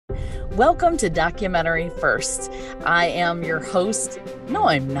Welcome to Documentary First. I am your host. No,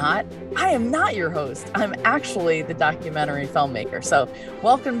 I'm not. I am not your host. I'm actually the documentary filmmaker. So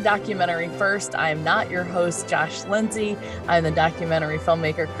welcome to Documentary First. I am not your host, Josh Lindsay. I'm the documentary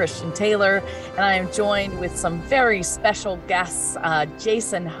filmmaker, Christian Taylor, and I am joined with some very special guests,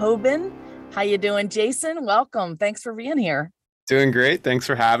 Jason Hoban. How you doing, Jason? Welcome. Thanks for being here. Doing great. Thanks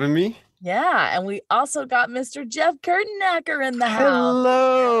for having me. Yeah, and we also got Mr. Jeff Kurtenacker in the house.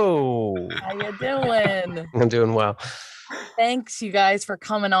 Hello. How you doing? I'm doing well. Thanks, you guys, for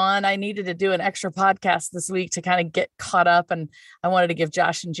coming on. I needed to do an extra podcast this week to kind of get caught up, and I wanted to give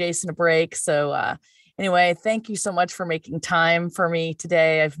Josh and Jason a break. So anyway, thank you so much for making time for me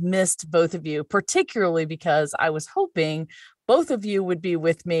today. I've missed both of you, particularly because I was hoping both of you would be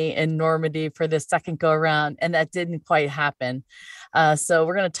with me in Normandy for this second go around, and that didn't quite happen. So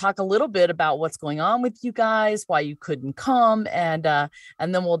we're going to talk a little bit about what's going on with you guys, why you couldn't come, and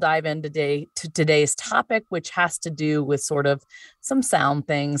then we'll dive into today's topic, which has to do with sort of some sound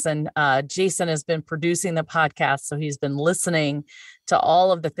things. And Jason has been producing the podcast, so he's been listening to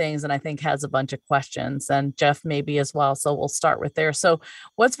all of the things, and I think has a bunch of questions, and Jeff maybe as well. So we'll start with there. So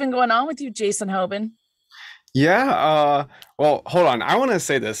what's been going on with you, Jason Hoban? Yeah. Well, hold on. I want to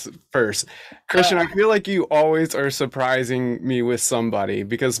say this first. Christian, I feel like you always are surprising me with somebody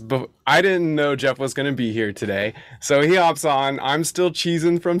because I didn't know Jeff was going to be here today. So he hops on. I'm still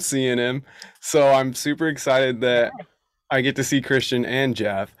cheesing from seeing him. So I'm super excited that I get to see Christian and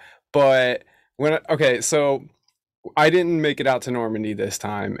Jeff. But so I didn't make it out to Normandy this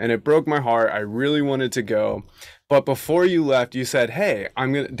time, and it broke my heart. I really wanted to go. But before you left, you said, hey,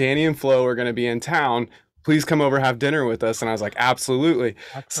 Danny and Flo are going to be in town. Please come over, have dinner with us. And I was like, absolutely.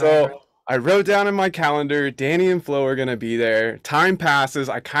 So I wrote down in my calendar, Danny and Flo are going to be there. Time passes.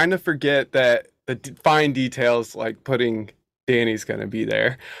 I kind of forget that the fine details, like putting Danny's going to be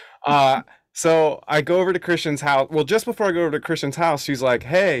there. So I go over to Christian's house. Well, just before I go over to Christian's house, she's like,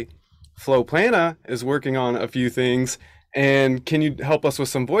 hey, Flo Plana is working on a few things. And can you help us with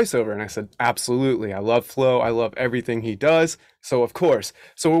some voiceover? And I said, absolutely. I love Flo. I love everything he does. So of course.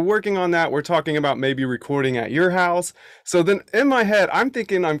 So we're working on that. We're talking about maybe recording at your house. So then in my head, I'm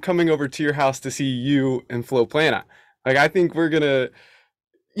thinking I'm coming over to your house to see you and Flo Plana. Like, I think we're going to,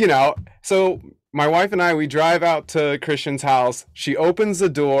 so my wife and I, we drive out to Christian's house. She opens the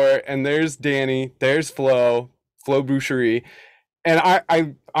door and there's Danny, there's Flo Boucherie. And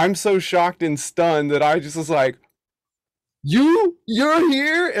I'm so shocked and stunned that I just was like, you're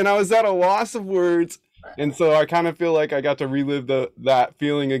here, and I was at a loss of words, and so I kind of feel like I got to relive that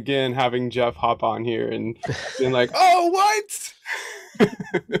feeling again, having Jeff hop on here and being like, oh, what?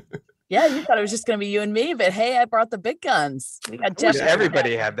 Yeah, you thought it was just going to be you and me, but hey, I brought the big guns. We got Jeff.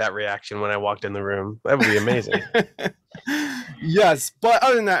 Everybody had that reaction when I walked in the room. That would be amazing. Yes, but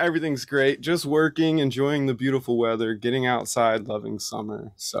other than that, everything's great. Just working, enjoying the beautiful weather, getting outside, loving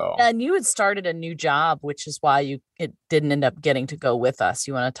summer. So, and you had started a new job, which is why it didn't end up getting to go with us.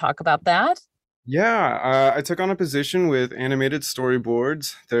 You want to talk about that? Yeah, I took on a position with Animated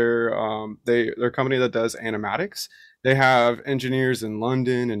Storyboards. They're a company that does animatics. They have engineers in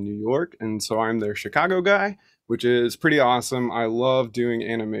London and New York, and so I'm their Chicago guy, which is pretty awesome. I love doing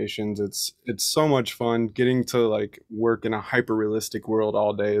animations. It's so much fun. Getting to like work in a hyper realistic world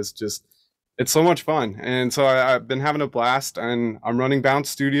all day is just, it's so much fun. And so I've been having a blast, and I'm running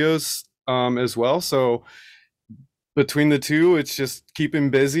Bounce Studios as well. So between the two, it's just keeping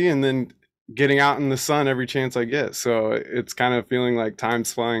busy and then getting out in the sun every chance I get. So it's kind of feeling like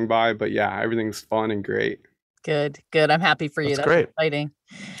time's flying by, but yeah, everything's fun and great. Good. I'm happy for you. That's great. Exciting.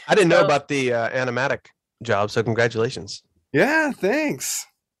 I didn't know about the animatic job, so congratulations. Yeah, thanks.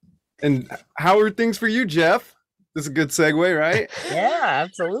 And how are things for you, Jeff? This is a good segue, right? Yeah,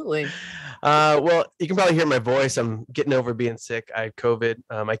 absolutely. Well, you can probably hear my voice. I'm getting over being sick. I had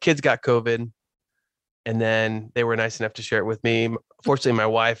COVID. My kids got COVID, and then they were nice enough to share it with me. Fortunately, my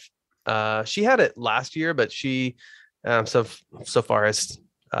wife, she had it last year, but she so far has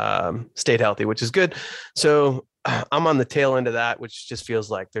stayed healthy, which is good. So I'm on the tail end of that, which just feels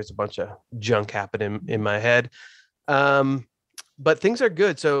like there's a bunch of junk happening in my head. But things are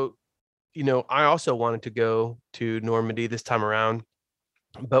good. So, I also wanted to go to Normandy this time around,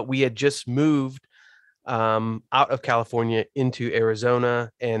 but we had just moved out of California into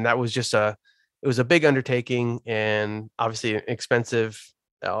Arizona. And that was it was a big undertaking and obviously expensive,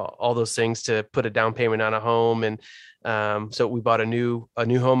 all those things to put a down payment on a home. And so we bought a new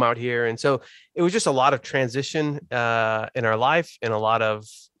home out here. And so it was just a lot of transition in our life and a lot of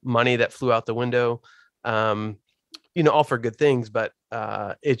money that flew out the window, all for good things. But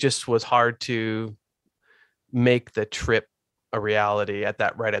it just was hard to make the trip a reality at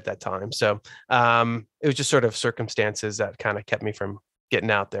that time. So it was just sort of circumstances that kind of kept me from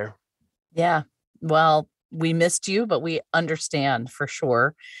getting out there. Yeah. Well, we missed you, but we understand for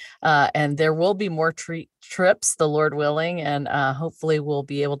sure. And there will be more trips, the Lord willing, and hopefully we'll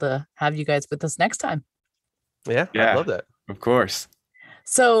be able to have you guys with us next time. Yeah, I'd love that. Of course.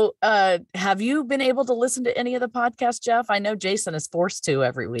 So have you been able to listen to any of the podcasts, Jeff? I know Jason is forced to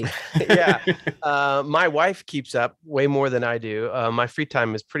every week. Yeah. My wife keeps up way more than I do. My free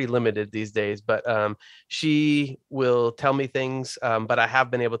time is pretty limited these days, but she will tell me things. But I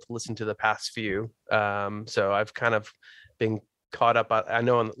have been able to listen to the past few. So I've kind of been caught up. I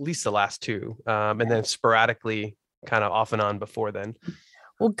know on at least the last two, and then sporadically kind of off and on before then.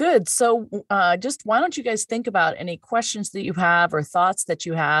 Well, good. So just why don't you guys think about any questions that you have or thoughts that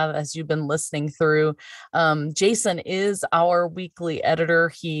you have as you've been listening through. Jason is our weekly editor.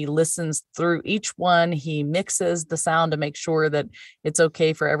 He listens through each one. He mixes the sound to make sure that it's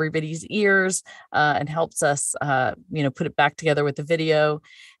okay for everybody's ears and helps us, put it back together with the video.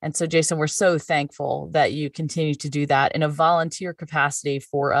 And so, Jason, we're so thankful that you continue to do that in a volunteer capacity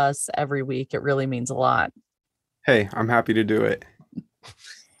for us every week. It really means a lot. Hey, I'm happy to do it.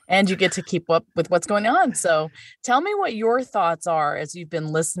 And you get to keep up with what's going on. So tell me what your thoughts are as you've been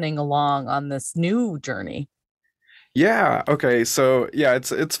listening along on this new journey. Yeah. Okay. So yeah,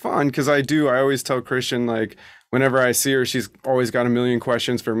 it's fun because I always tell Christian, like, whenever I see her, she's always got a million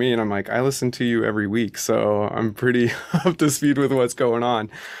questions for me. And I'm like, I listen to you every week. So I'm pretty up to speed with what's going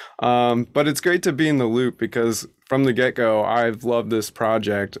on. But it's great to be in the loop because from the get-go, I've loved this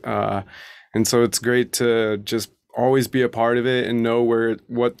project. And so it's great to just always be a part of it and know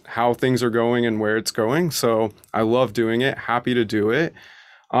how things are going and where it's going. So I love doing it. Happy to do it.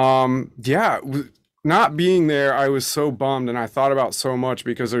 Not being there, I was so bummed and I thought about so much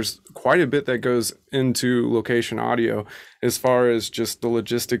because there's quite a bit that goes into location audio as far as just the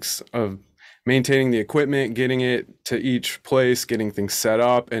logistics of maintaining the equipment, getting it to each place, getting things set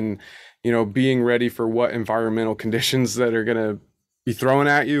up, and, being ready for what environmental conditions that are going to be thrown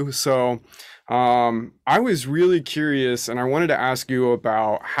at you. So I was really curious and I wanted to ask you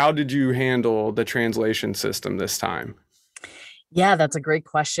about how did you handle the translation system this time? Yeah, that's a great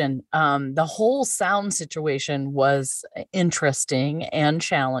question. The whole sound situation was interesting and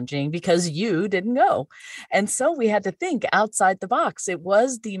challenging because you didn't go. And so we had to think outside the box. It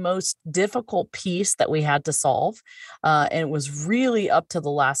was the most difficult piece that we had to solve. And it was really up to the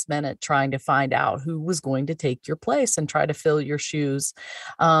last minute trying to find out who was going to take your place and try to fill your shoes.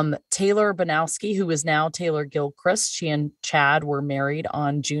 Taylor Banowski, who is now Taylor Gilchrist, she and Chad were married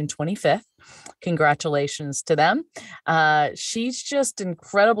on June 25th. Congratulations to them. She's just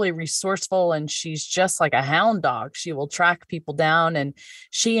incredibly resourceful and she's just like a hound dog. She will track people down, and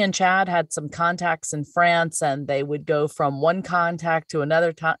she and Chad had some contacts in France and they would go from one contact to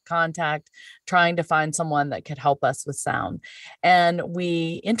another contact trying to find someone that could help us with sound. And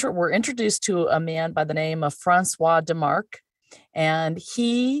we were introduced to a man by the name of Francois Demarque, and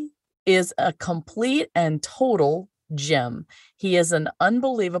he is a complete and total gem. He is an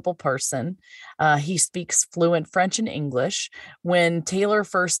unbelievable person. He speaks fluent French and English. When Taylor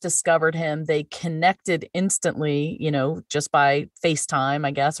first discovered him, they connected instantly, just by FaceTime,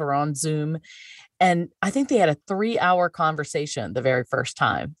 I guess, or on Zoom. And I think they had a 3-hour conversation the very first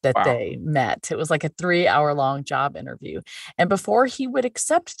time that they met. It was like a 3-hour long job interview. And before he would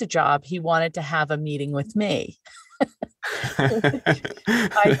accept the job, he wanted to have a meeting with me.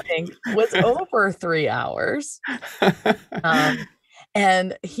 I think was over 3 hours.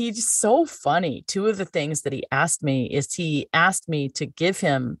 And he's so funny. Two of the things that he asked me to give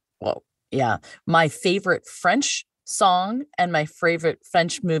him, my favorite French song and my favorite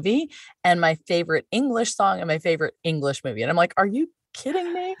French movie and my favorite English song and my favorite English movie. And I'm like, are you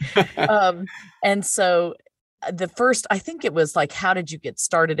kidding me? And so the first, I think it was like, how did you get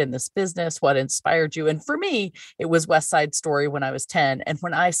started in this business? What inspired you? And for me, it was West Side Story when I was 10. And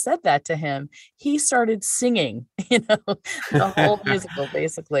when I said that to him, he started singing, the whole musical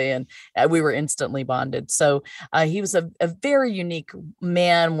basically. And we were instantly bonded. So he was a very unique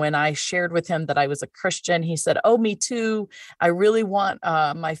man. When I shared with him that I was a Christian, he said, oh, me too. I really want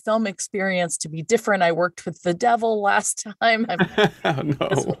my film experience to be different. I worked with the devil last time.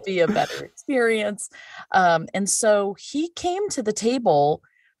 This will be a better experience. And so he came to the table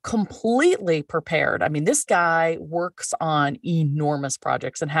completely prepared. I mean, this guy works on enormous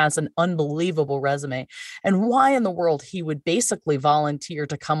projects and has an unbelievable resume. And why in the world he would basically volunteer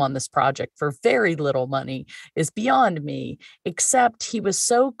to come on this project for very little money is beyond me, except he was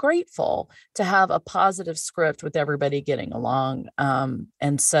so grateful to have a positive script with everybody getting along.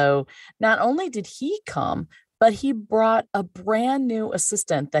 And so not only did he come, but he brought a brand new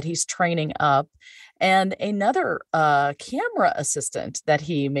assistant that he's training up and another camera assistant that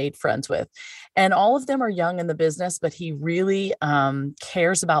he made friends with. And all of them are young in the business, but he really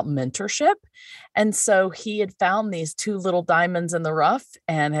cares about mentorship. And so he had found these two little diamonds in the rough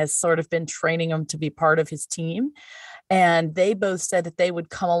and has sort of been training them to be part of his team. And they both said that they would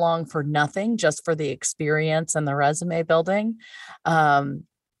come along for nothing, just for the experience and the resume building.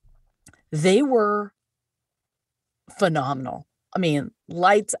 They were phenomenal. I mean,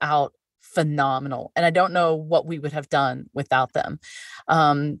 lights out, phenomenal. And I don't know what we would have done without them.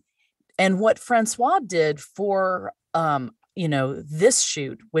 And what Francois did for, this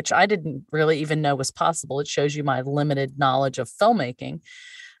shoot, which I didn't really even know was possible. It shows you my limited knowledge of filmmaking.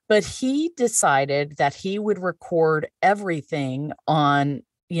 But he decided that he would record everything on,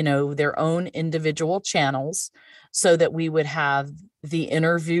 their own individual channels so that we would have the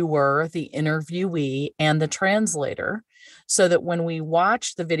interviewer, the interviewee, and the translator, so that when we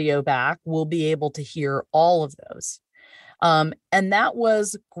watch the video back, we'll be able to hear all of those. And that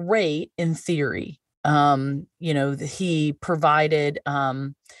was great in theory. He provided,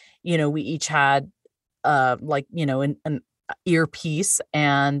 we each had an earpiece,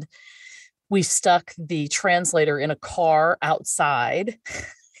 and we stuck the translator in a car outside.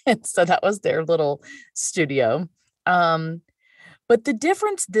 And so that was their little studio. But the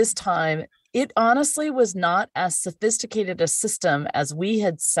difference this time, it honestly was not as sophisticated a system as we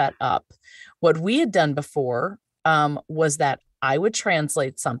had set up. What we had done before was that I would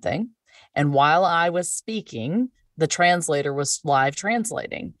translate something, and while I was speaking, the translator was live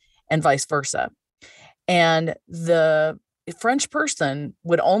translating, and vice versa. And the French person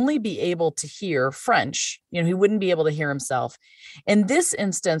would only be able to hear French. He wouldn't be able to hear himself. In this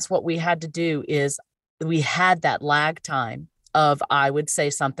instance, what we had to do is we had that lag time of I would say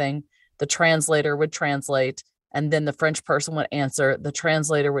something, the translator would translate, and then the French person would answer, the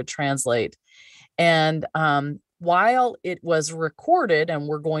translator would translate. And while it was recorded and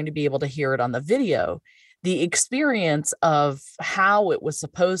we're going to be able to hear it on the video, the experience of how it was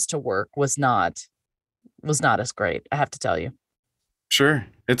supposed to work was not as great, I have to tell you. Sure.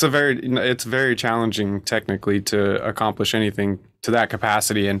 It's very challenging technically to accomplish anything to that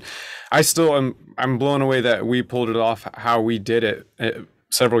capacity. And I'm blown away that we pulled it off how we did it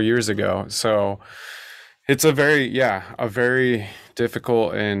several years ago. So it's a very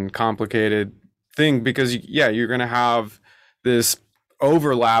difficult and complicated thing, because you're going to have this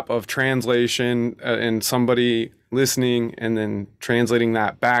overlap of translation and somebody listening and then translating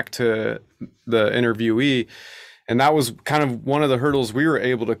that back to the interviewee. And that was kind of one of the hurdles we were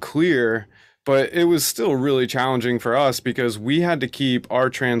able to clear, but it was still really challenging for us because we had to keep our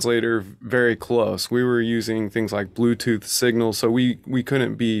translator very close. We were using things like Bluetooth signals, so we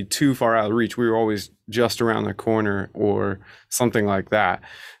couldn't be too far out of reach. We were always just around the corner or something like that.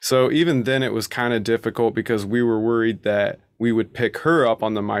 So even then it was kind of difficult because we were worried that we would pick her up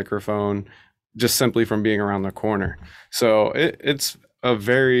on the microphone just simply from being around the corner. So it's a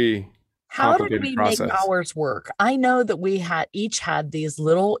very How did we process. Make ours work? I know that we each had these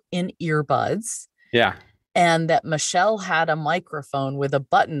little in-ear buds. Yeah. And that Michelle had a microphone with a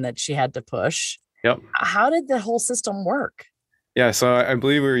button that she had to push. Yep. How did the whole system work? Yeah, so I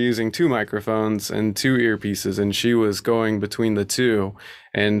believe we were using 2 microphones and 2 earpieces, and she was going between the 2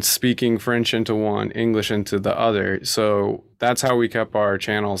 and speaking French into one, English into the other. So that's how we kept our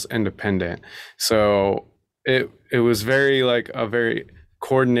channels independent. So it was very a very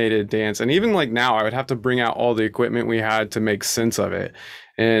coordinated dance. And even now, I would have to bring out all the equipment we had to make sense of it.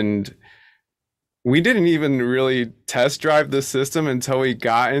 And we didn't even really test drive the system until we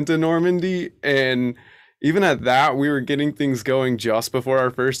got into Normandy. And even at that, we were getting things going just before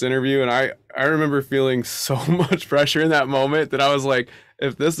our first interview. And I remember feeling so much pressure in that moment that I was like,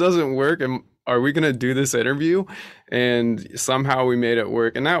 if this doesn't work, are we going to do this interview? And somehow we made it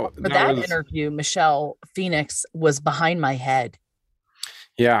work. And that interview, Michelle Phoenix was behind my head.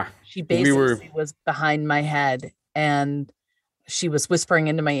 Yeah. She basically was behind my head and she was whispering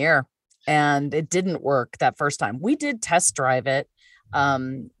into my ear, and it didn't work that first time. We did test drive it,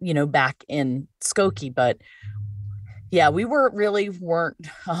 back in Skokie, but yeah, we weren't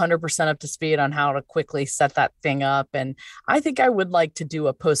 100% up to speed on how to quickly set that thing up. And I think I would like to do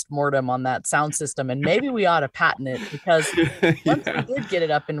a post-mortem on that sound system, and maybe we ought to patent it, because once we did get it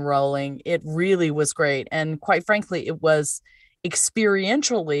up and rolling, it really was great. And quite frankly, it was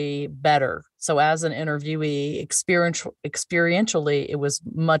experientially better. So as an interviewee, experientially, it was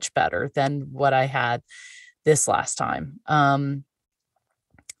much better than what I had this last time.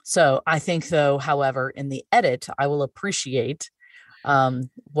 So I think, though, however, in the edit, I will appreciate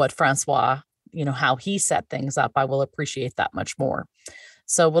what Francois how he set things up, I will appreciate that much more.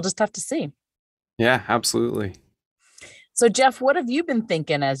 So we'll just have to see. Yeah, absolutely. So Jeff, what have you been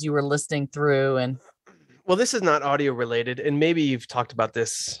thinking as you were listening through? And well, this is not audio related, and maybe you've talked about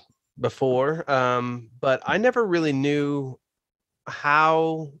this before, but I never really knew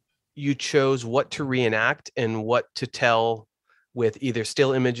how you chose what to reenact and what to tell with either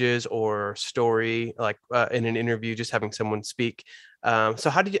still images or story, like in an interview, just having someone speak. So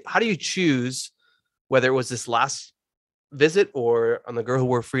how do you choose, whether it was this last visit or on The Girl Who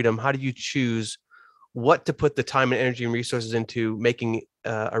Wore Freedom, how do you choose what to put the time and energy and resources into making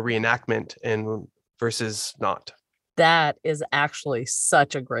a reenactment and versus not? That is actually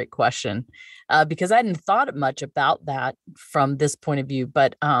such a great question, because I hadn't thought much about that from this point of view,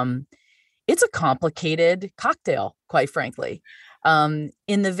 but it's a complicated cocktail, quite frankly. In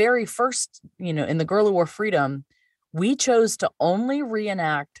the very first, in The Girl Who Wore Freedom, we chose to only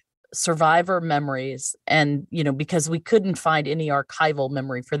reenact survivor memories, and because we couldn't find any archival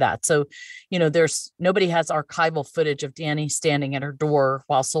memory for that. So nobody has archival footage of Danny standing at her door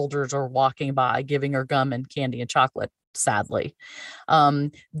while soldiers are walking by giving her gum and candy and chocolate, sadly.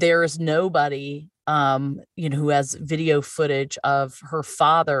 There's nobody who has video footage of her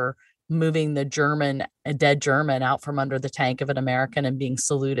father moving a dead German out from under the tank of an American and being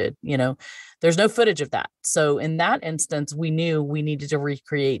saluted. There's no footage of that. So in that instance, we knew we needed to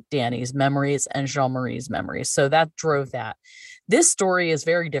recreate Danny's memories and Jean-Marie's memories. So that drove that. This story is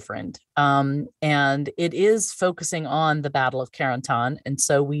very different. And it is focusing on the Battle of Carentan. And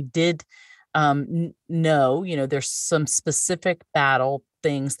so we did know, there's some specific battle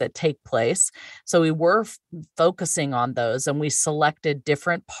things that take place. So we were focusing on those, and we selected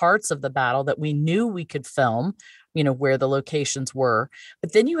different parts of the battle that we knew we could film, where the locations were.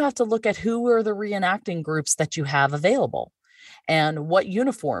 But then you have to look at who are the reenacting groups that you have available, and what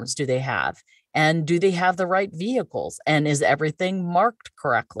uniforms do they have, and do they have the right vehicles, and is everything marked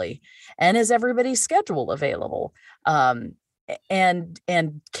correctly, and is everybody's schedule available, and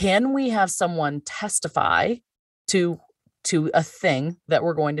can we have someone testify to a thing that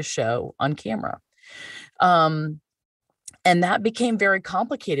we're going to show on camera. And that became very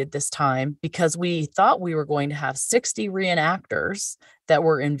complicated this time, because we thought we were going to have 60 reenactors that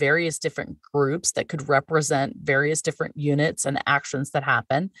were in various different groups that could represent various different units and actions that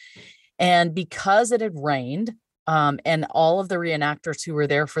happen. And because it had rained, and all of the reenactors who were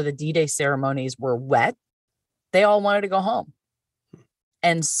there for the D-Day ceremonies were wet, they all wanted to go home.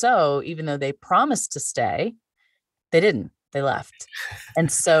 And so even though they promised to stay, they didn't. They left.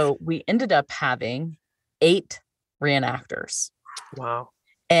 And so we ended up having 8 reenactors. Wow.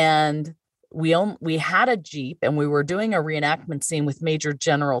 And we had a Jeep, and we were doing a reenactment scene with Major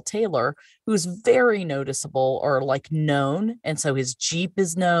General Taylor, who's very noticeable, or like known. And so his Jeep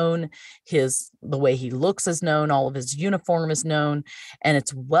is known, the way he looks is known, all of his uniform is known, and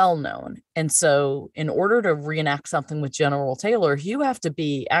it's well known. And so in order to reenact something with General Taylor, you have to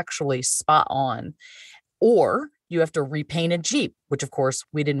be actually spot on, or you have to repaint a Jeep, which of course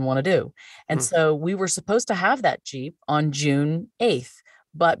we didn't want to do. And so we were supposed to have that Jeep on June 8th.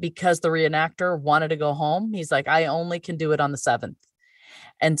 But because the reenactor wanted to go home, he's like, I only can do it on the 7th.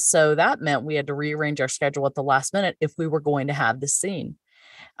 And so that meant we had to rearrange our schedule at the last minute if we were going to have this scene.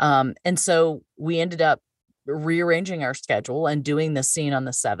 And so we ended up rearranging our schedule and doing the scene on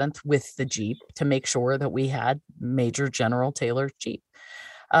the 7th with the Jeep to make sure that we had Major General Taylor's Jeep.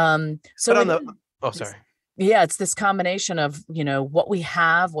 Sorry. Yeah, it's this combination of, what we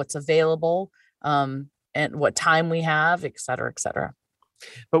have, what's available, and what time we have, et cetera, et cetera.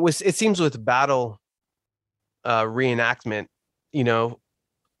 But it seems with battle reenactment,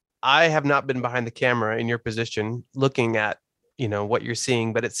 I have not been behind the camera in your position looking at, what you're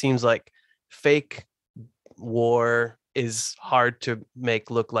seeing, but it seems like fake war is hard to make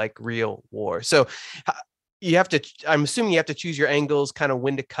look like real war. So I'm assuming you have to choose your angles, kind of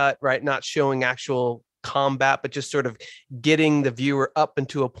when to cut, right? Not showing actual combat, but just sort of getting the viewer up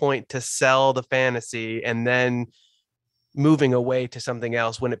into a point to sell the fantasy, and then moving away to something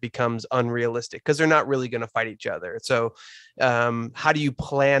else when it becomes unrealistic, because they're not really going to fight each other. So how do you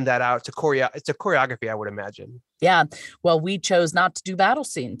plan that out? It's a choreography, I would imagine. Yeah. Well, we chose not to do battle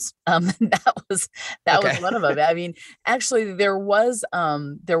scenes. That was one of them. I mean, actually there was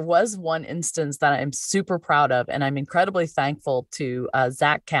one instance that I'm super proud of, and I'm incredibly thankful to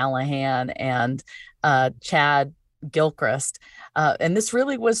Zach Callahan and Chad Gilchrist. And this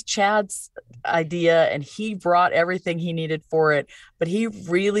really was Chad's idea, and he brought everything he needed for it, but he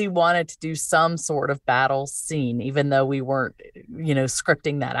really wanted to do some sort of battle scene, even though we weren't,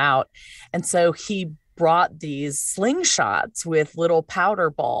 scripting that out. And so he brought these slingshots with little powder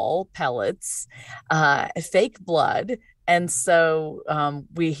ball pellets, fake blood. And so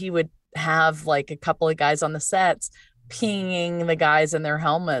he would have like a couple of guys on the sets pinging the guys in their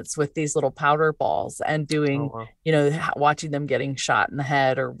helmets with these little powder balls and doing, watching them getting shot in the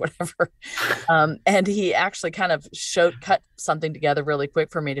head or whatever. And he actually kind of cut something together really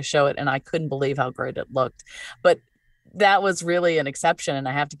quick for me to show it. And I couldn't believe how great it looked. But that was really an exception, and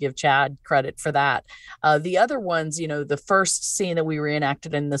I have to give Chad credit for that. The other ones, the first scene that we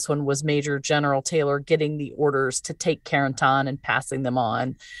reenacted in this one was Major General Taylor getting the orders to take Carentan and passing them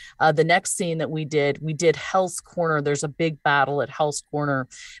on. The next scene that we did Hell's Corner. There's a big battle at Hell's Corner,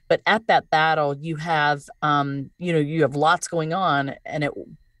 but at that battle, you have, you have lots going on,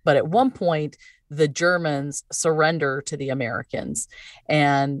 but at one point, the Germans surrender to the Americans.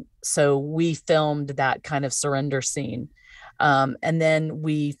 And so we filmed that kind of surrender scene. And then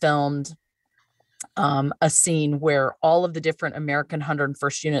we filmed a scene where all of the different American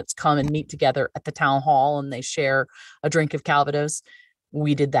 101st units come and meet together at the town hall and they share a drink of Calvados.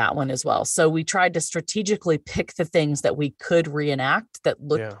 We did that one as well. So we tried to strategically pick the things that we could reenact that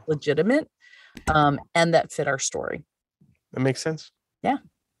looked legitimate and that fit our story. That makes sense. Yeah.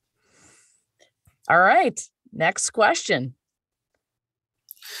 All right. Next question.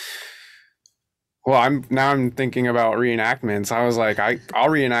 Well, I'm thinking about reenactments. I was like, I'll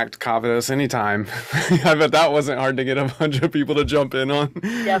reenact Calvados anytime. I bet that wasn't hard to get a bunch of people to jump in on.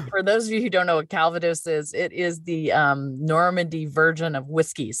 Yeah, for those of you who don't know what Calvados is, it is the Normandy version of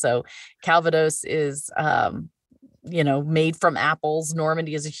whiskey. So Calvados is made from apples.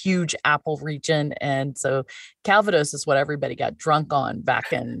 Normandy is a huge apple region, and so Calvados is what everybody got drunk on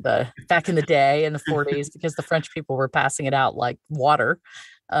back in the day in the 40s because the French people were passing it out like water.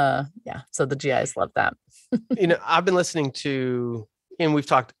 So the GIs love that. I've been listening to, and we've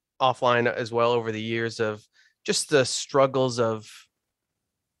talked offline as well over the years of just the struggles of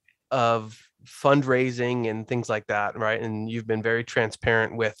fundraising and things like that, right? And you've been very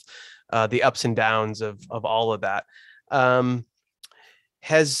transparent with the ups and downs of all of that.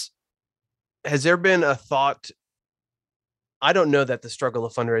 Has there been a thought? I don't know that the struggle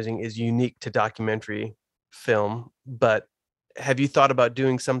of fundraising is unique to documentary film, but have you thought about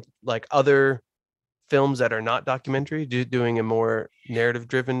doing some like other films that are not documentary, doing a more narrative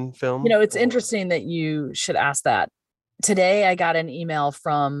driven film? It's interesting that you should ask that. Today, I got an email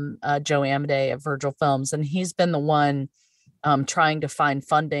from Joe Amaday of Virgil Films, and he's been the one trying to find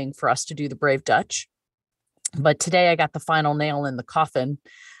funding for us to do The Brave Dutch. But today I got the final nail in the coffin.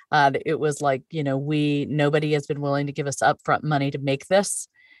 It was like, nobody has been willing to give us upfront money to make this.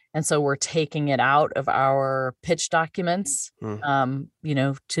 And so we're taking it out of our pitch documents, to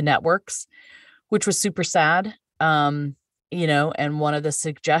networks, which was super sad. And one of the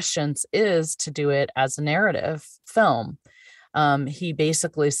suggestions is to do it as a narrative film. He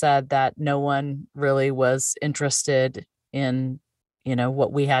basically said that no one really was interested in,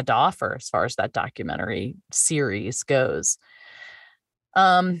 what we had to offer as far as that documentary series goes.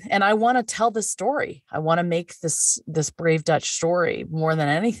 And I want to tell this story. I want to make this Brave Dutch story more than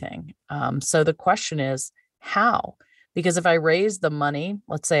anything. So the question is how? Because if I raise the money,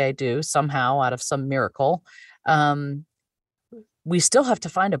 let's say I do somehow out of some miracle, we still have to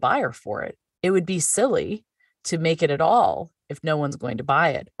find a buyer for it. It would be silly to make it at all if no one's going to buy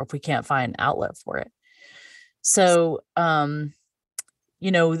it or if we can't find an outlet for it. So, I've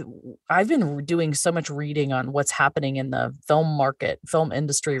been doing so much reading on what's happening in the film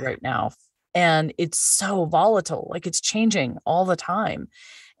industry right now. And it's so volatile, like it's changing all the time.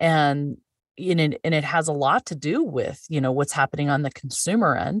 And it has a lot to do with, what's happening on the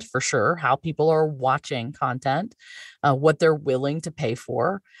consumer end for sure, how people are watching content, what they're willing to pay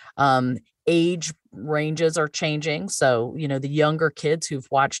for. Age ranges are changing. So, the younger kids who've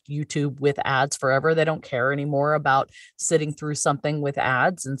watched YouTube with ads forever, they don't care anymore about sitting through something with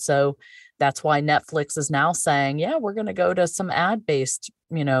ads. And so that's why Netflix is now saying, yeah, we're going to go to some ad-based,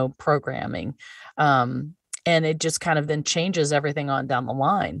 programming. And it just kind of then changes everything on down the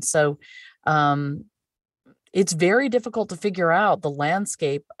line. So it's very difficult to figure out the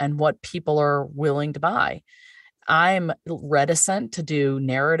landscape and what people are willing to buy. I'm reticent to do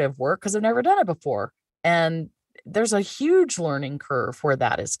narrative work because I've never done it before. And there's a huge learning curve where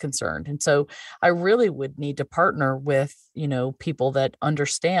that is concerned. And so I really would need to partner with, people that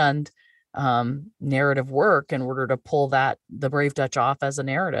understand narrative work in order to pull the Brave Dutch off as a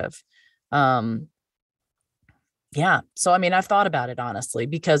narrative. Yeah. So, I've thought about it honestly,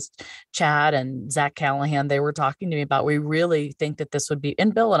 because Chad and Zach Callahan, they were talking to me about, we really think that this would be,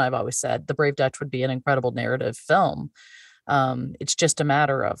 and Bill and I've always said the Brave Dutch would be an incredible narrative film. It's just a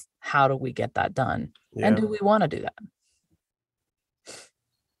matter of how do we get that done, and do we want to do that?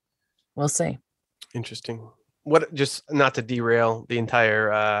 We'll see. Interesting. What, just not to derail the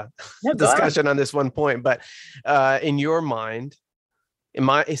entire No, discussion on this one point, but in your mind, in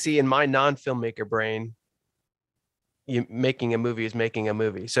my non-filmmaker brain, making a movie is making a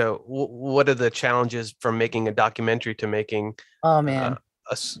movie. So what are the challenges from making a documentary to making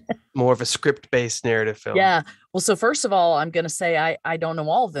more of a script-based narrative film? Yeah. Well, so first of all, I'm going to say I don't know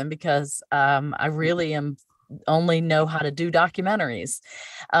all of them, because I really only know how to do documentaries.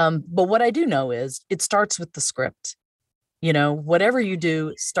 But what I do know is it starts with the script. Whatever you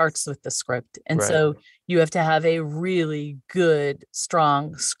do starts with the script. And so you have to have a really good,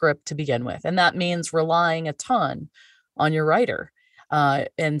 strong script to begin with. And that means relying a ton on your writer.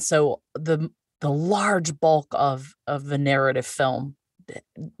 And so the large bulk of the narrative film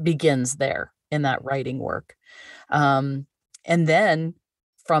begins there in that writing work. And then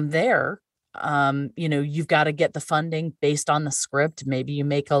from there, you've got to get the funding based on the script. Maybe you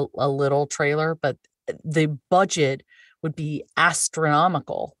make a little trailer, but the budget would be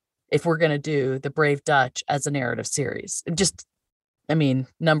astronomical if we're going to do The Brave Dutch as a narrative series.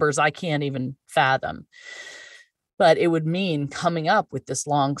 Numbers I can't even fathom. But it would mean coming up with this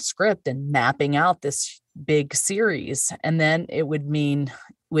long script and mapping out this big series. And then it would mean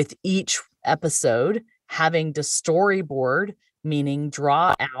with each episode having to storyboard, meaning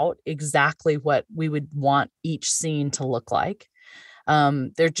draw out exactly what we would want each scene to look like.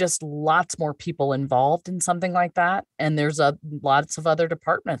 There's just lots more people involved in something like that. And there's lots of other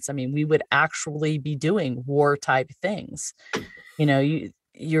departments. We would actually be doing war type things.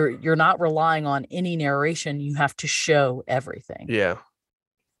 You're not relying on any narration. You have to show everything. Yeah.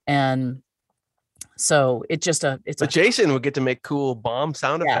 And so but Jason would get to make cool bomb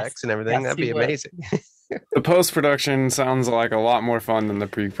sound effects and everything. That'd be amazing. The post-production sounds like a lot more fun than the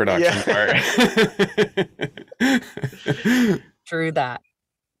pre-production part. True that.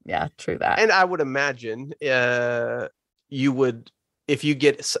 Yeah, true that. And I would imagine you would, if you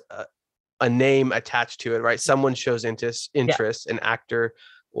get a name attached to it, right? Someone shows interest, an actor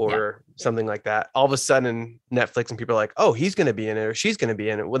or something like that. All of a sudden, Netflix and people are like, "Oh, he's going to be in it, or she's going to be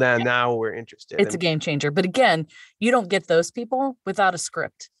in it." Well, then now we're interested. It's a game changer. But again, you don't get those people without a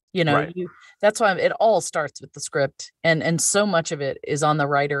script. That's why it all starts with the script, and so much of it is on the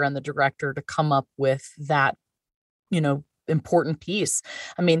writer and the director to come up with that, important piece.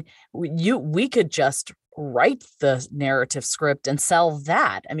 We could just write the narrative script and sell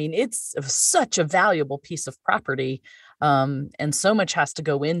that. It's such a valuable piece of property. And so much has to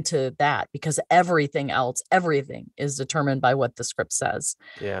go into that, because everything is determined by what the script says.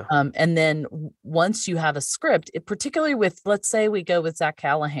 Yeah. And then once you have a script, particularly with, let's say we go with Zach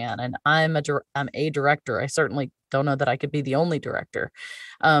Callahan, and I'm a director. I certainly don't know that I could be the only director.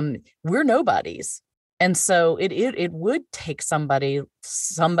 We're nobodies. And so it would take somebody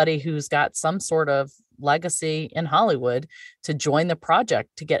who's got some sort of legacy in Hollywood to join the project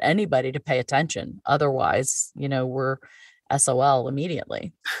to get anybody to pay attention. Otherwise, we're SOL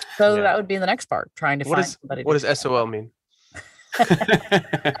immediately. So that would be the next part, trying to find somebody. What does SOL mean?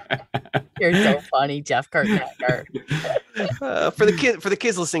 You're so funny, Jeff Kurtenacker. For the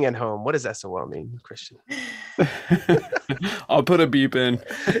kids listening at home, what does SOL mean, Christian? I'll put a beep in.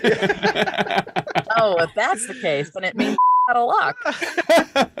 Oh, if that's the case, then it means out of luck.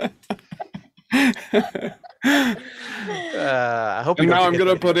 I hope. And now I'm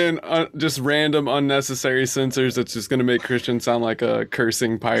gonna put in just random unnecessary censors that's just gonna make Christian sound like a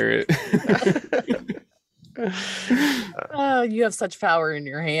cursing pirate. Oh, you have such power in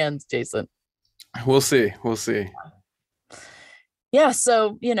your hands, Jason. We'll see. Yeah.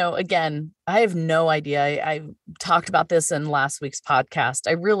 So, again, I have no idea. I talked about this in last week's podcast.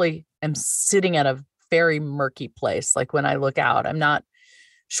 I really am sitting at a very murky place. Like when I look out, I'm not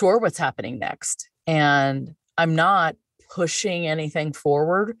sure what's happening next. And I'm not pushing anything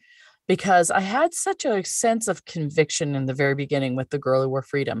forward, because I had such a sense of conviction in the very beginning with The Girl Who Wore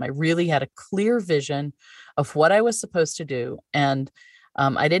Freedom. I really had a clear vision of what I was supposed to do. And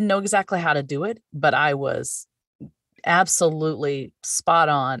I didn't know exactly how to do it, but I was absolutely spot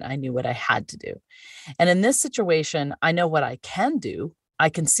on. I knew what I had to do. And in this situation, I know what I can do. I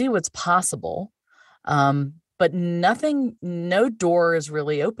can see what's possible. But no door is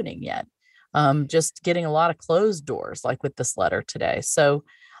really opening yet. Just getting a lot of closed doors, like with this letter today. So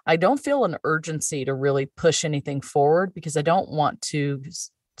I don't feel an urgency to really push anything forward, because I don't want to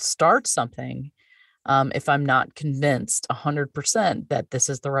start something if I'm not convinced 100% that this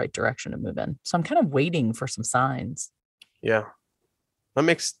is the right direction to move in. So I'm kind of waiting for some signs. Yeah, that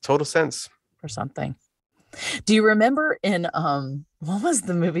makes total sense. For something. Do you remember in what was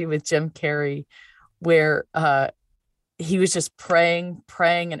the movie with Jim Carrey where he was just praying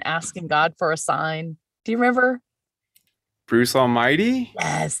and asking God for a sign? Do you remember? Bruce Almighty?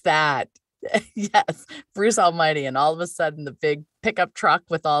 Yes, that. Yes, Bruce Almighty, and all of a sudden the big pickup truck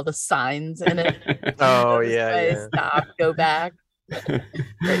with all the signs in it. Oh Goes yeah, away, yeah. stop, go back.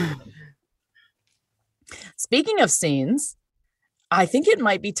 Great. Speaking of scenes, I think it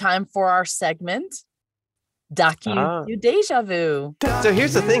might be time for our segment, DocuView Déjà Vu. So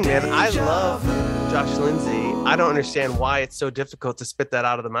here's the thing, man. I love Josh Lindsay. I don't understand why it's so difficult to spit that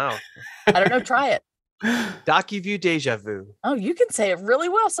out of the mouth. I don't know, try it. DocuView Déjà Vu. Oh, you can say it really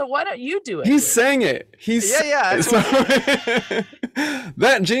well, so why don't you do it? He sang it. Yeah. So,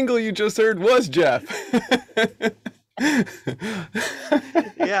 that jingle you just heard was Jeff.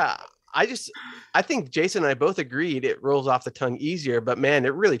 Yeah. I think Jason and I both agreed it rolls off the tongue easier, but man,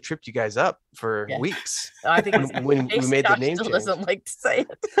 it really tripped you guys up for weeks. I think when we made the name still change. doesn't like to say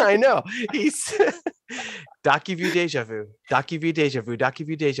it. I know. He's DocuView Déjà Vu, DocuView Déjà Vu,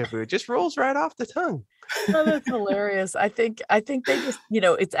 DocuView Déjà Vu. It just rolls right off the tongue. Oh, that's hilarious. I think they just,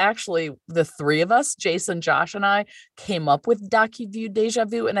 it's actually the three of us, Jason, Josh, and I, came up with DocuView Déjà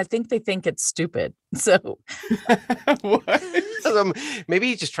Vu, and I think they think it's stupid. So What? Maybe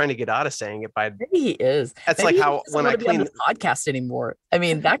he's just trying to get out of saying it by. Maybe he is. That's Maybe like how when I clean the podcast anymore. I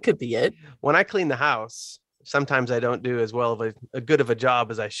mean, that could be it. When I clean the house, sometimes I don't do as well of a good of a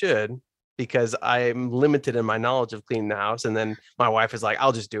job as I should because I'm limited in my knowledge of cleaning the house. And then my wife is like,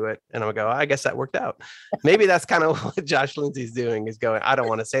 I'll just do it. And I'm gonna go, I guess that worked out. Maybe that's kind of what Josh Lindsay's doing, is going, I don't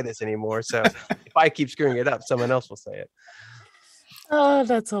want to say this anymore. So if I keep screwing it up, someone else will say it. Oh,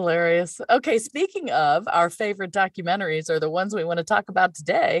 that's hilarious. Okay, speaking of our favorite documentaries, or the ones we want to talk about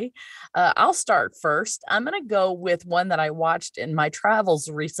today, I'll start first. I'm going to go with one that I watched in my travels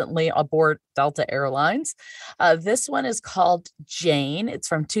recently aboard Delta Airlines. This one is called Jane. It's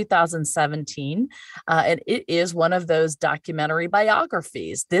from 2017, and it is one of those documentary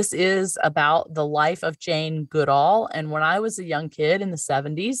biographies. This is about the life of Jane Goodall. And when I was a young kid in the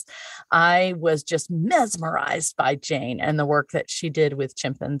 70s, I was just mesmerized by Jane and the work that she did with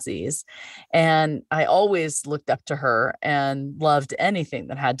chimpanzees. And I always looked up to her and loved anything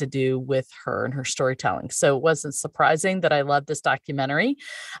that had to do with her and her storytelling. So it wasn't surprising that I loved this documentary.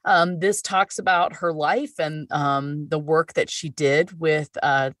 This talks about her life and the work that she did with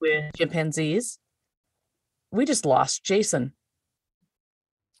chimpanzees. We just lost Jason.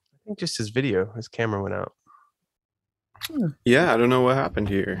 I think just his camera went out. Yeah, I don't know what happened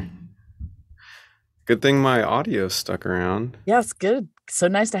here. Good thing my audio stuck around. Yes, good. So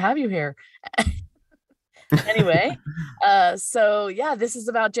nice to have you here. Anyway, so yeah, this is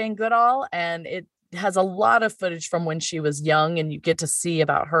about Jane Goodall, and it has a lot of footage from when she was young, and you get to see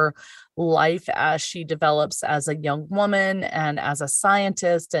about her life as she develops as a young woman and as a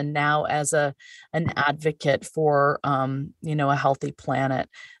scientist, and now as an advocate for a healthy planet.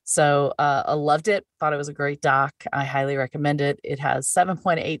 So I loved it. Thought it was a great doc. I highly recommend it. It has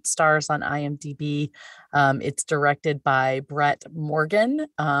 7.8 stars on IMDb. It's directed by Brett Morgan,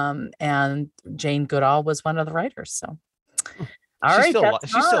 and Jane Goodall was one of the writers. So, all right,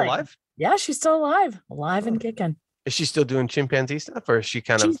 she's still alive. Yeah, she's still alive and kicking. Is she still doing chimpanzee stuff, or is she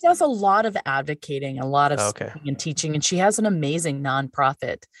kind of? She does a lot of advocating, a lot of speaking and teaching, and she has an amazing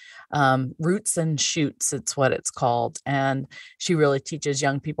nonprofit, Roots and Shoots. It's what it's called, and she really teaches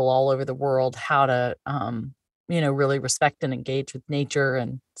young people all over the world how to, really respect and engage with nature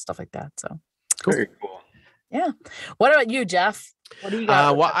and stuff like that. So cool. Very cool. Yeah. What about you, Jeff? What do you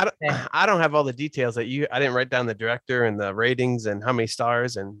got? Well, I don't have all the details that I didn't write down the director and the ratings and how many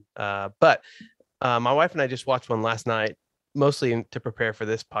stars but my wife and I just watched one last night, mostly to prepare for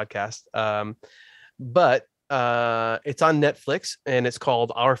this podcast. But it's on Netflix and it's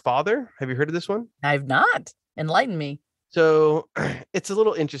called Our Father. Have you heard of this one? I've not. Enlighten me. So it's a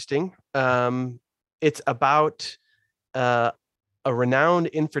little interesting. It's about a renowned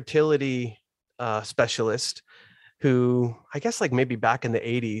infertility specialist who, I guess like maybe back in the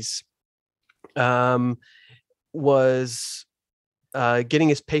 80s, was getting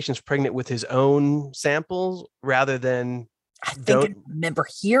his patients pregnant with his own samples rather than. I remember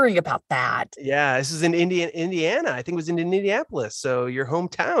hearing about that. Yeah, this is in Indiana. I think it was in Indianapolis. So your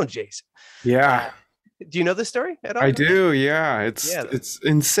hometown, Jason. Yeah. Do you know this story at all? I do. Yeah. It's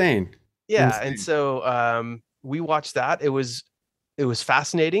insane. Yeah. Insane. And so we watched that. It was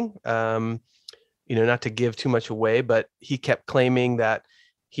fascinating. Not to give too much away, but he kept claiming that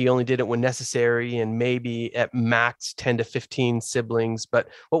he only did it when necessary and maybe at max 10 to 15 siblings. But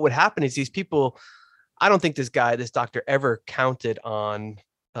what would happen is these people, I don't think this doctor ever counted on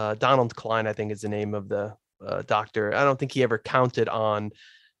Donald Klein, I think is the name of the doctor. I don't think he ever counted on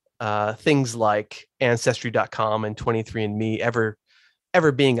things like Ancestry.com and 23andMe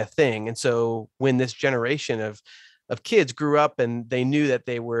ever being a thing. And so when this generation of kids grew up and they knew that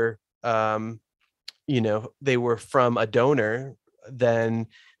they were they were from a donor, then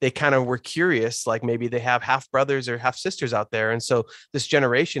they kind of were curious, like maybe they have half brothers or half sisters out there. And so this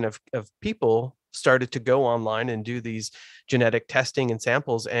generation of people started to go online and do these genetic testing and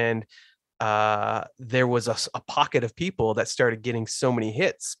samples. And there was a pocket of people that started getting so many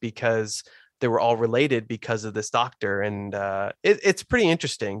hits because they were all related because of this doctor. And it's pretty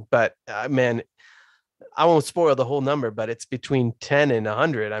interesting, but man, I won't spoil the whole number, but it's between 10 and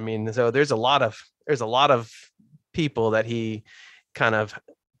 100. I mean, so there's a lot of people that he kind of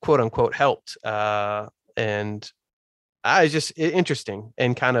quote unquote helped. And I just interesting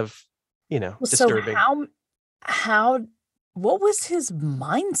and kind of, disturbing. So how what was his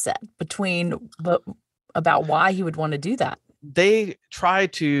mindset about why he would want to do that? They try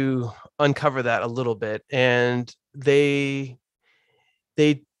to uncover that a little bit, and they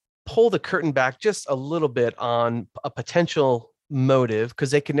pull the curtain back just a little bit on a potential motive,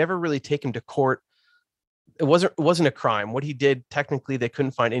 because they could never really take him to court. It wasn't a crime. What he did, technically, they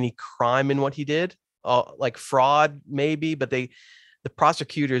couldn't find any crime in what he did, like fraud maybe, but the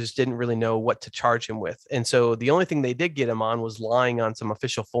prosecutors didn't really know what to charge him with. And so the only thing they did get him on was lying on some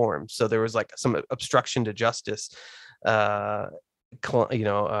official forms. So there was like some obstruction to justice, things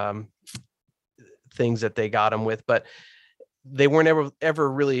that they got him with, but they weren't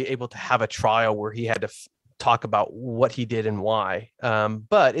ever really able to have a trial where he had to talk about what he did and why.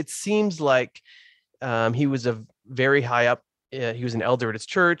 But it seems like he was a very high up. He was an elder at his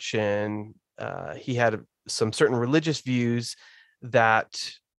church, and he had some certain religious views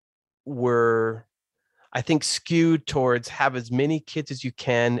that were, I think, skewed towards have as many kids as you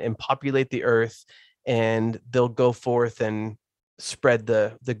can and populate the earth, and they'll go forth and spread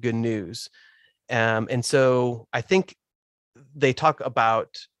the good news. And so I think they talk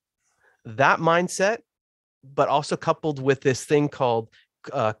about that mindset, but also coupled with this thing called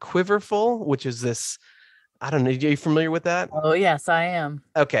quiverful, which is this, I don't know, are you familiar with that? Oh, yes, I am.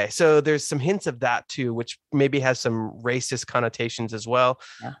 Okay, so there's some hints of that too, which maybe has some racist connotations as well.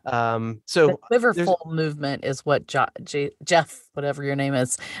 Yeah. So the quiverful movement is what Jeff, whatever your name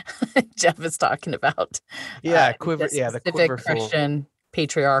is, Jeff is talking about. Yeah, the quiverful Christian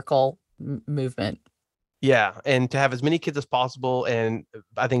patriarchal movement. Yeah, and to have as many kids as possible, and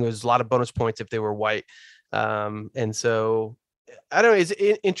I think it was a lot of bonus points if they were white. And so I don't know, it's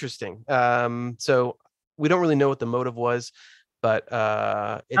interesting. So we don't really know what the motive was, but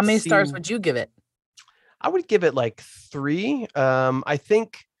how many stars would you give it? I would give it like 3. I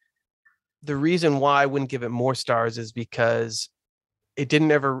think the reason why I wouldn't give it more stars is because it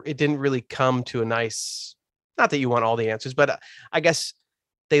didn't really come to a nice, not that you want all the answers, but I guess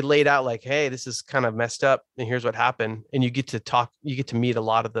they laid out like, hey, this is kind of messed up, and here's what happened. And you get to meet a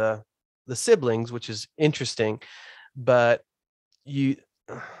lot of the siblings, which is interesting, but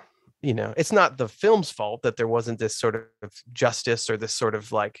it's not the film's fault that there wasn't this sort of justice or this sort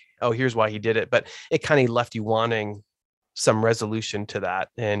of like, oh, here's why he did it. But it kind of left you wanting some resolution to that.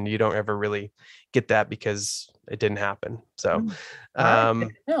 And you don't ever really get that because it didn't happen. So,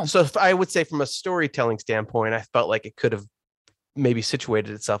 so if I would say from a storytelling standpoint, I felt like it could have maybe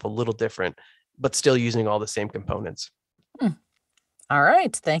situated itself a little different, but still using all the same components. All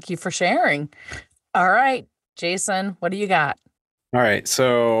right. Thank you for sharing. All right, Jason, what do you got? All right,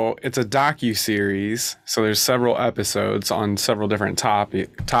 so it's a docu-series, so there's several episodes on several different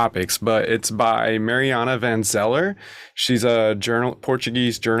topics, but it's by Mariana van Zeller. She's a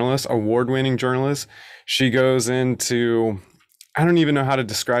Portuguese journalist, award-winning journalist. She goes into, I don't even know how to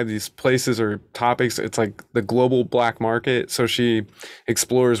describe these places or topics. It's like the global black market. So she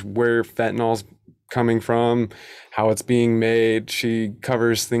explores where fentanyl's coming from, how it's being made. She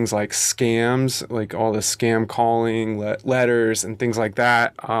covers things like scams, like all the scam calling letters and things like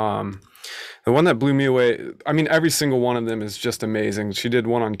that. The one that blew me away, I mean, every single one of them is just amazing. She did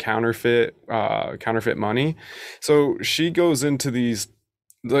one on counterfeit money. So she goes into these,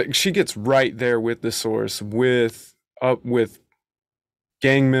 like, she gets right there with the source, with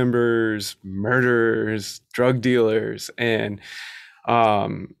gang members, murderers, drug dealers, and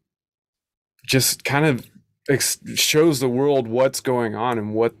just kind of shows the world what's going on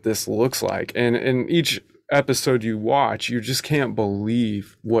and what this looks like. And in each episode you watch, you just can't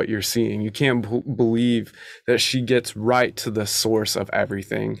believe what you're seeing. You can't believe that she gets right to the source of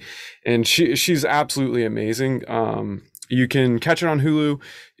everything. And she's absolutely amazing. You can catch it on Hulu.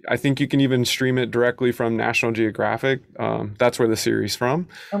 I think you can even stream it directly from National Geographic. That's where the series from.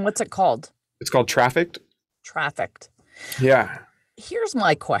 And what's it called? It's called Trafficked. Trafficked. Yeah. Here's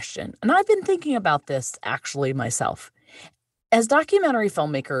my question, and I've been thinking about this actually myself. As documentary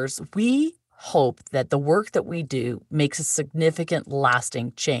filmmakers, we hope that the work that we do makes a significant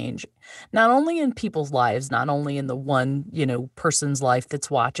lasting change, not only in people's lives, not only in the one, person's life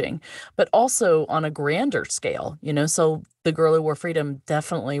that's watching, but also on a grander scale, so the Girl Who Wore Freedom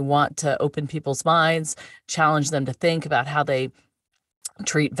definitely want to open people's minds, challenge them to think about how they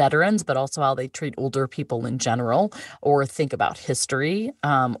treat veterans, but also how they treat older people in general, or think about history,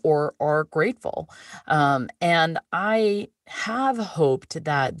 or are grateful. And I have hoped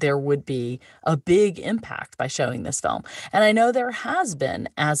that there would be a big impact by showing this film. And I know there has been,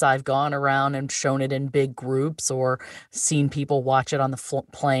 as I've gone around and shown it in big groups, or seen people watch it on the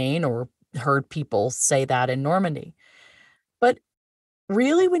plane, or heard people say that in Normandy. But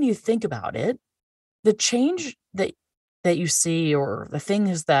really, when you think about it, the change that you see, or the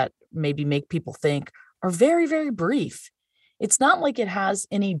things that maybe make people think, are very, very brief. It's not like it has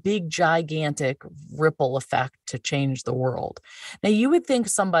any big, gigantic ripple effect to change the world. Now, you would think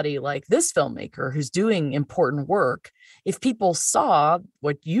somebody like this filmmaker who's doing important work, if people saw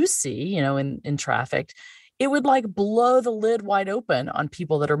what you see, in Trafficked, it would like blow the lid wide open on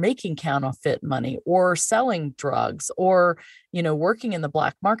people that are making counterfeit money, or selling drugs, or, working in the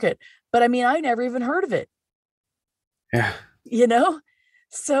black market. But I mean, I never even heard of it. Yeah.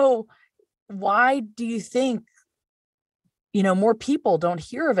 So why do you think, more people don't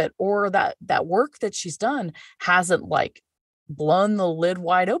hear of it, or that work that she's done hasn't like blown the lid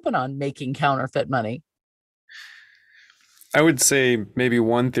wide open on making counterfeit money? I would say maybe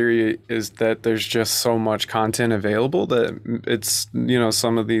one theory is that there's just so much content available that it's,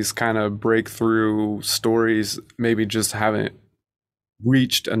 some of these kind of breakthrough stories maybe just haven't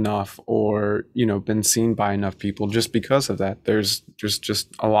reached enough, or been seen by enough people. Just because of that, there's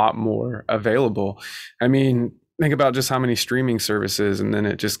just a lot more available. I mean, think about just how many streaming services, and then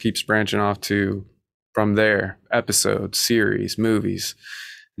it just keeps branching off to from there, episodes, series, movies.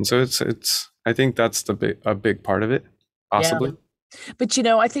 And so it's I think that's a big part of it, possibly. Yeah. But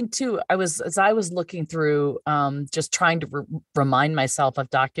I think too, as I was looking through, just trying to remind myself of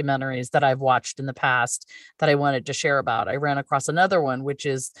documentaries that I've watched in the past that I wanted to share about, I ran across another one, which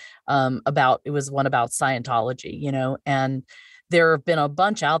is one about Scientology, and there have been a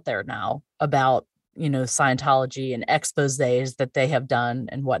bunch out there now about, Scientology and exposés that they have done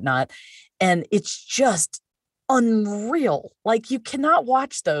and whatnot. And it's just unreal. Like, you cannot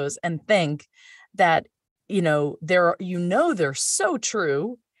watch those and think that they're so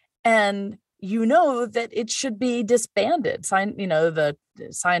true, and that it should be disbanded. The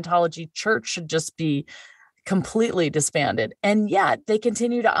Scientology church should just be completely disbanded, and yet they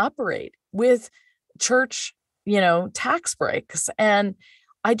continue to operate with church tax breaks. And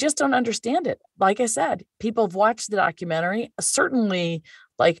I just don't understand it. Like I said, people have watched the documentary, certainly,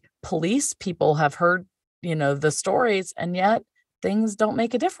 like police people have heard the stories, and yet things don't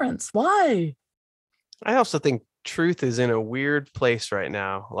make a difference. Why? I also think truth is in a weird place right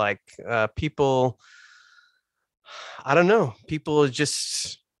now. Like people, I don't know, people are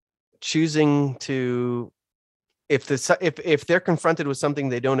just choosing to, if they're confronted with something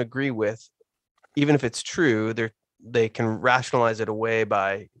they don't agree with, even if it's true, they can rationalize it away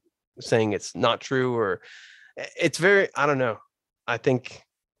by saying it's not true, or it's very, I don't know. I think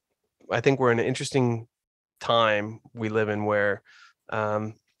we're in an interesting time we live in where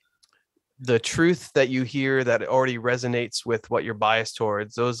the truth that you hear that already resonates with what you're biased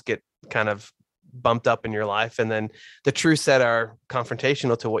towards, those get kind of bumped up in your life. And then the truths that are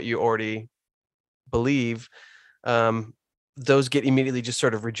confrontational to what you already believe, those get immediately just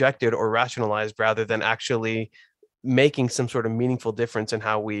sort of rejected or rationalized, rather than actually making some sort of meaningful difference in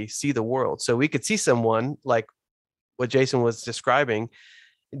how we see the world. So we could see someone like what Jason was describing,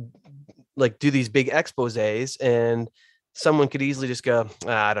 like do these big exposés, and someone could easily just go,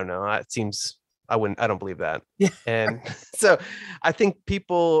 I don't know, it seems, I don't believe that. Yeah. And so I think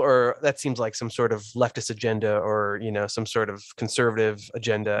that seems like some sort of leftist agenda, or, some sort of conservative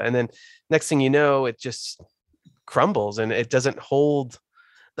agenda. And then next thing you know, it just crumbles and it doesn't hold.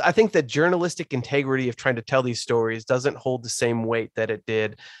 I think the journalistic integrity of trying to tell these stories doesn't hold the same weight that it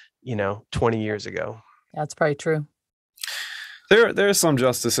did, 20 years ago. That's probably true. There's some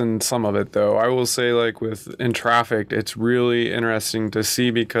justice in some of it, though. I will say, like in Trafficked, it's really interesting to see,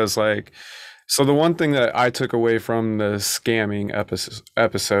 because so the one thing that I took away from the scamming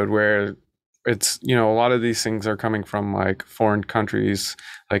episode, where it's, a lot of these things are coming from like foreign countries,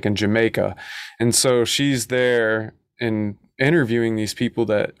 like in Jamaica. And so she's there in interviewing these people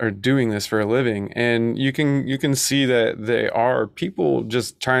that are doing this for a living, and you can see that they are people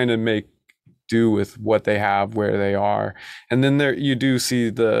just trying to make do with what they have where they are. And then there you do see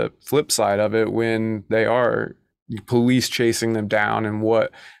the flip side of it when they are police chasing them down, and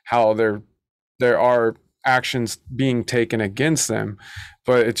how there are actions being taken against them,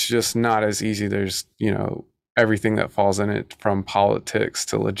 but it's just not as easy. There's, everything that falls in it, from politics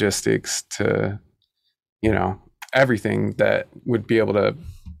to logistics to, everything that would be able to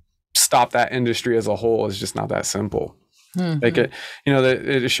stop that industry as a whole is just not that simple. Like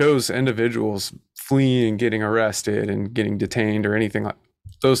it shows individuals fleeing, getting arrested and getting detained or anything like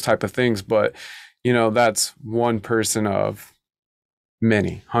those type of things. But, that's one person of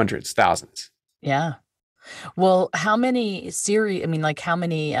many, hundreds, thousands. Yeah. Well, how many series, how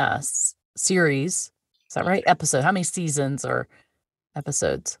many series, is that right? Episode, how many seasons or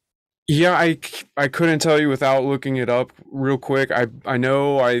episodes? Yeah, I couldn't tell you without looking it up real quick. I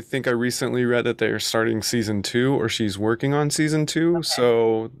think I recently read that they're starting season 2, or she's working on season 2. Okay.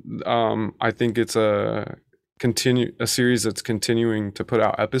 So I think it's a series that's continuing to put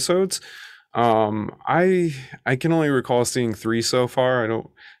out episodes. I can only recall seeing 3 so far.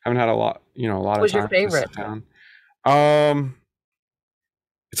 Haven't had a lot of time. What's your favorite?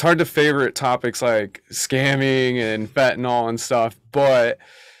 It's hard to favorite topics like scamming and fentanyl and stuff, but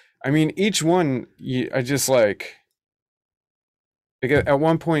each one, I just like at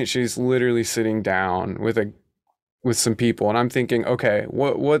one point she's literally sitting down with some people, and I'm thinking, okay,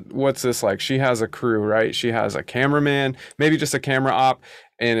 what's this like? She has a crew, right? She has a cameraman, maybe just a camera op,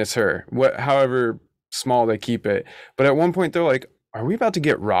 and it's her. However small they keep it. But at one point they're like, are we about to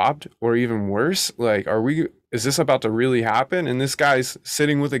get robbed, or even worse? Like, is this about to really happen? And this guy's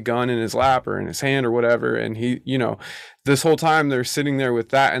sitting with a gun in his lap or in his hand or whatever. And he, this whole time they're sitting there with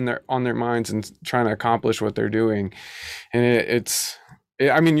that and they're on their minds and trying to accomplish what they're doing. And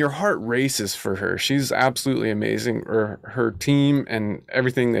your heart races for her. She's absolutely amazing, or her team and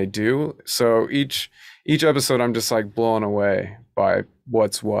everything they do. So each episode, I'm just like blown away by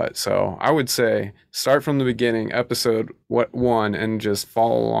what's what. So I would say start from the beginning, episode 1, and just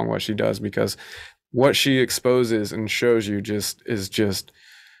follow along what she does, because what she exposes and shows you is just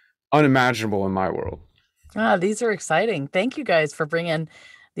unimaginable in my world. These are exciting. Thank you guys for bringing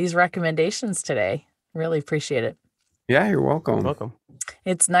these recommendations today. Really appreciate it. Yeah, you're welcome. You're welcome.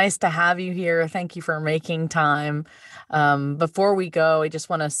 It's nice to have you here. Thank you for making time. Before we go, I just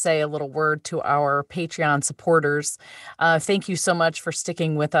want to say a little word to our Patreon supporters. Thank you so much for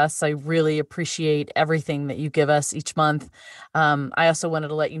sticking with us. I really appreciate everything that you give us each month. I also wanted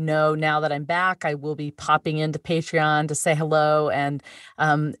to let you know, now that I'm back, I will be popping into Patreon to say hello. And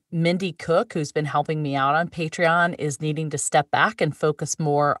Mindy Cook, who's been helping me out on Patreon, is needing to step back and focus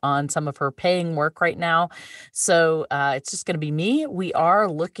more on some of her paying work right now. So it's just going to be me. We are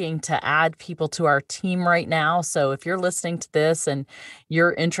looking to add people to our team right now. So if you're listening to this and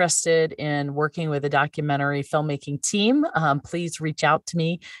you're interested in working with a documentary filmmaking team, please reach out to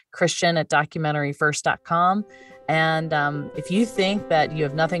me, Christian@documentaryfirst.com. And if you think that you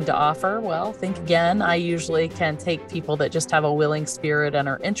have nothing to offer, well, think again. I usually can take people that just have a willing spirit and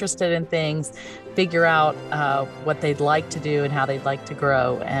are interested in things, figure out what they'd like to do and how they'd like to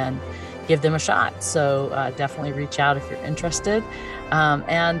grow, and give them a shot. So definitely reach out if you're interested.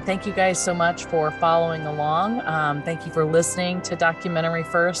 And thank you guys so much for following along. Thank you for listening to Documentary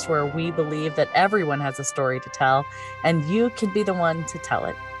First, where we believe that everyone has a story to tell, and you can be the one to tell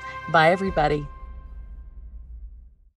it. Bye, everybody.